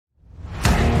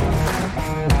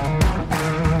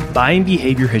Buying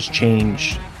behavior has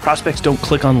changed. Prospects don't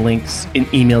click on links in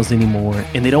emails anymore,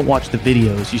 and they don't watch the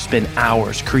videos you spend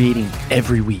hours creating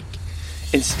every week.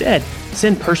 Instead,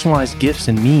 send personalized gifts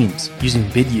and memes using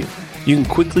Vidyou. You can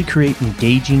quickly create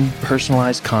engaging,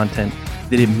 personalized content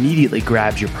that immediately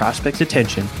grabs your prospect's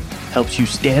attention, helps you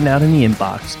stand out in the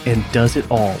inbox, and does it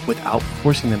all without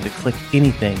forcing them to click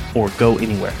anything or go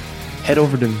anywhere. Head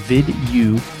over to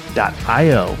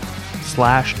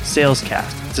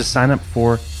vidyou.io/salescast to sign up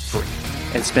for free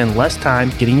and spend less time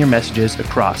getting your messages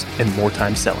across and more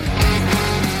time selling.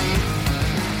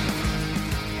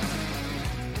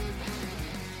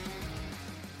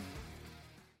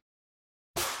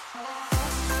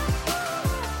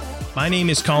 My name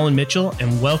is Colin Mitchell,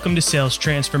 and welcome to Sales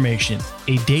Transformation,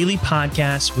 a daily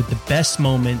podcast with the best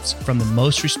moments from the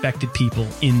most respected people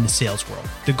in the sales world.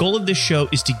 The goal of this show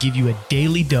is to give you a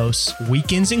daily dose,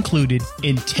 weekends included,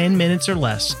 in 10 minutes or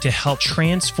less to help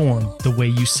transform the way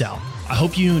you sell. I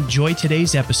hope you enjoy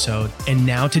today's episode, and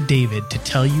now to David to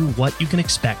tell you what you can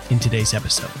expect in today's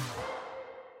episode.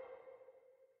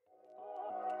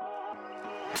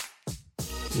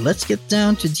 Let's get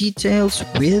down to details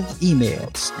with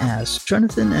emails as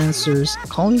Jonathan answers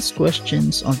Colin's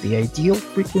questions on the ideal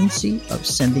frequency of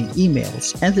sending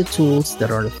emails and the tools that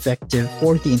are effective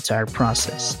for the entire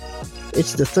process.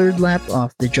 It's the third lap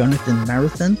of the Jonathan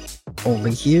Marathon,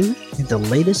 only here in the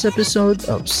latest episode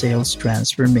of Sales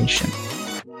Transformation.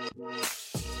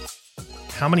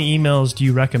 How many emails do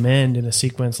you recommend in a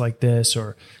sequence like this,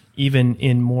 or even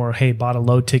in more, hey, bought a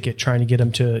low ticket, trying to get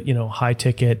them to, high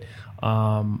ticket,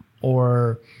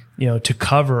 or, to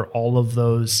cover all of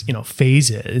those,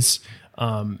 phases?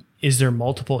 Is there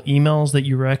multiple emails that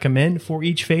you recommend for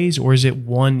each phase, or is it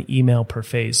one email per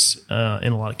phase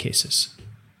in a lot of cases?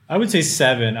 I would say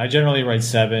 7. I generally write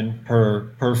 7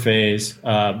 per phase,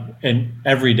 and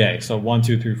every day. So 1,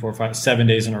 2, 3, 4, 5, 7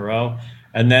 days in a row.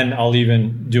 And then I'll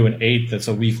even do an 8th that's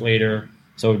a week later.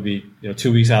 So it would be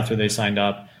 2 weeks after they signed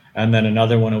up. And then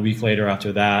another one a week later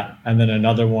after that, and then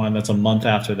another one that's a month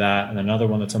after that, and another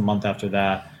one that's a month after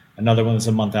that, another one that's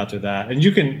a month after that, and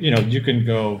you can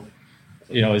go,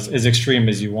 as extreme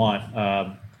as you want.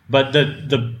 But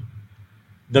the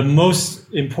most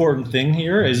important thing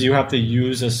here is you have to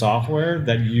use a software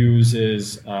that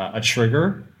uses a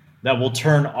trigger that will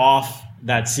turn off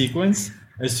that sequence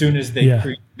as soon as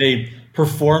they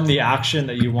perform the action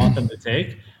that you want them to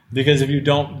take. Because if you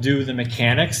don't do the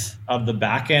mechanics of the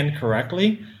back end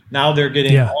correctly, now they're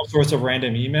getting all sorts of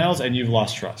random emails and you've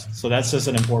lost trust. So that's just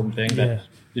an important thing that,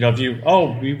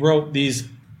 if we wrote these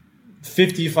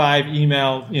 55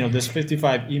 email, this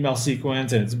 55 email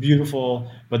sequence and it's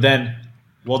beautiful, but then,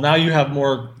 now you have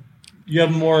more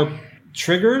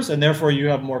triggers and therefore you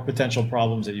have more potential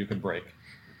problems that you could break.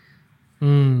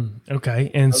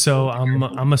 Okay. And so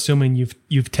I'm assuming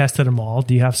you've tested them all.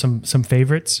 Do you have some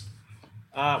favorites?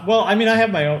 I have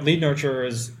my own. Lead Nurture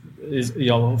is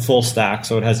full stack,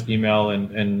 so it has email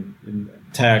and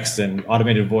text and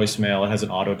automated voicemail. It has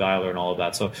an auto dialer and all of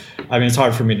that. So, it's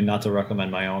hard for me not to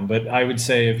recommend my own. But I would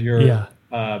say if you're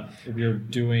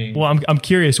doing, I'm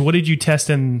curious. What did you test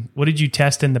in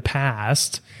the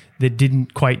past that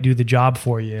didn't quite do the job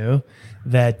for you?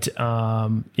 That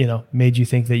made you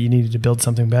think that you needed to build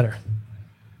something better?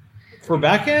 For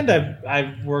backend,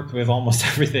 I've worked with almost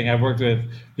everything. I've worked with,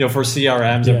 for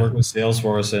CRMs, I've worked with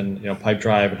Salesforce and,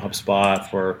 Pipedrive and HubSpot.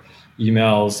 For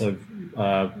emails,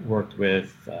 I've worked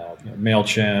with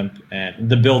MailChimp and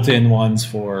the built-in ones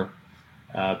for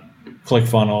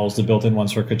ClickFunnels, the built-in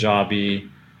ones for Kajabi.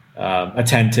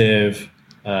 Attentive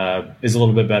is a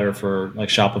little bit better for like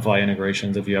Shopify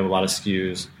integrations if you have a lot of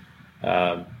SKUs.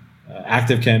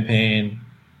 ActiveCampaign.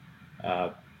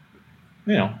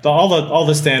 All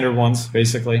the standard ones,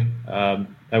 basically.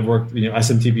 I've worked,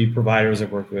 SMTP providers.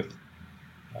 I've worked with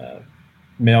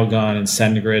Mailgun and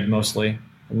SendGrid mostly,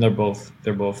 and they're both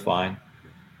fine.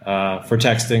 For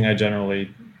texting, I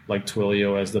generally like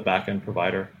Twilio as the backend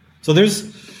provider. So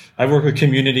I've worked with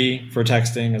Community for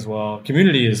texting as well.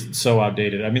 Community is so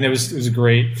outdated. It was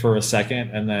great for a second,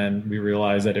 and then we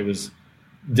realized that it was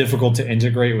difficult to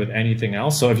integrate with anything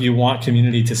else. So if you want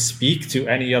Community to speak to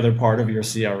any other part of your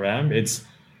CRM, it's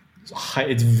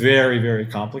very, very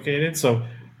complicated. So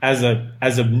as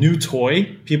a new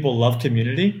toy, people love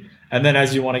Community, and then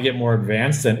as you want to get more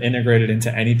advanced and integrate it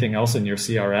into anything else in your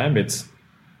CRM,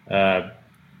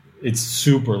 it's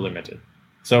super limited.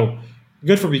 So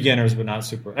good for beginners, but not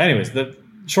super. Anyways, the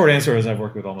short answer is I've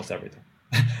worked with almost everything.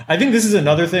 I think this is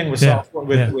another thing with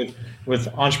software, with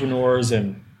entrepreneurs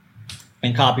and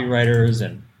copywriters,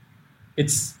 and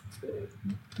if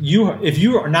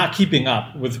you are not keeping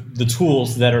up with the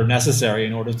tools that are necessary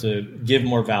in order to give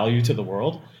more value to the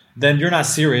world, then you're not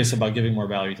serious about giving more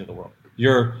value to the world.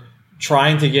 You're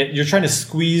trying to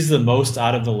squeeze the most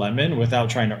out of the lemon without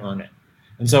trying to earn it.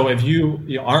 And so if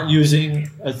you aren't using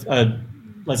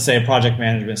let's say a project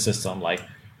management system, like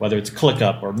whether it's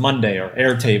ClickUp or Monday or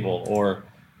Airtable or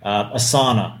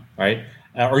Asana, right?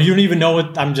 Or you don't even know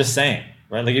what I'm just saying,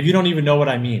 right? Like if you don't even know what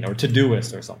I mean, or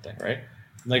Todoist or something, right?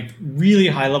 Like really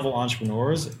high level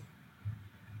entrepreneurs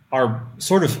are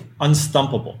sort of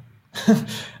unstumpable.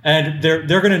 And they're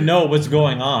going to know what's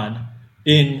going on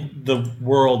in the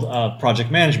world of project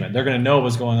management. They're going to know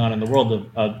what's going on in the world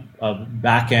of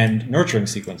back-end nurturing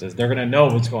sequences. They're going to know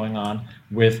what's going on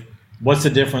with what's the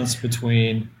difference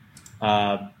between,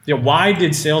 why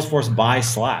did Salesforce buy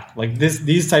Slack? Like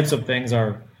these types of things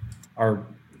are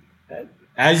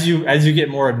as you get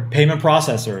more payment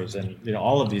processors and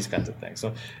all of these kinds of things.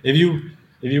 So if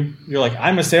you're like,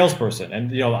 I'm a salesperson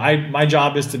and my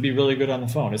job is to be really good on the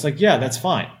phone. It's like, yeah, that's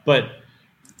fine. But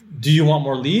do you want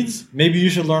more leads? Maybe you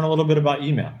should learn a little bit about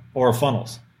email or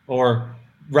funnels, or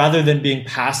rather than being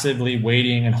passively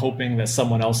waiting and hoping that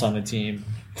someone else on the team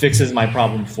fixes my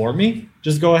problem for me,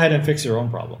 just go ahead and fix your own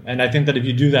problem. And I think that if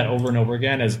you do that over and over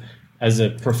again as a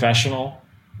professional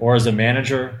or as a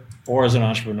manager or as an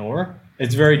entrepreneur,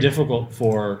 it's very difficult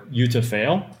for you to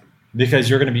fail, because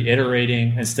you're going to be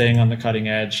iterating and staying on the cutting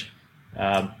edge.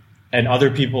 And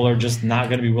other people are just not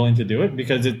going to be willing to do it,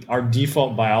 because our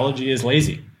default biology is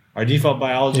lazy. Our default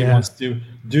biology wants to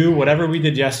do whatever we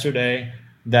did yesterday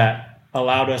that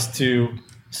allowed us to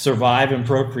survive and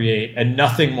procreate and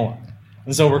nothing more.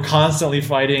 And so we're constantly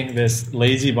fighting this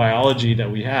lazy biology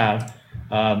that we have.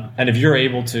 And if you're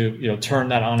able to turn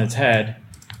that on its head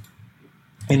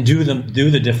and do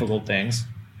the difficult things,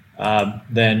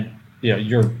 then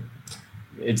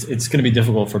it's going to be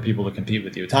difficult for people to compete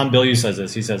with you. Tom Bilyeu says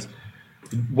this. He says,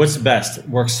 what's best?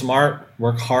 Work smart,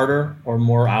 work harder, or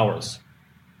more hours?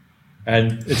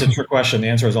 And it's a trick question. The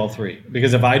answer is all three.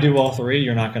 Because if I do all three,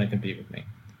 you're not going to compete with me.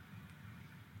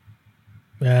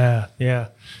 Yeah.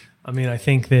 I mean, I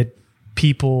think that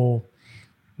people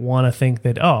want to think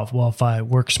that, if I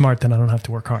work smart, then I don't have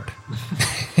to work hard.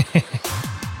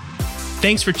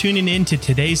 Thanks for tuning in to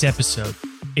today's episode.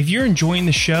 If you're enjoying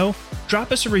the show,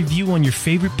 drop us a review on your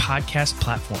favorite podcast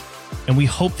platform. And we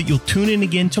hope that you'll tune in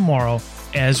again tomorrow,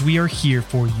 as we are here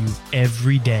for you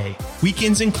every day,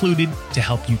 weekends included, to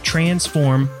help you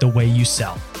transform the way you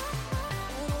sell.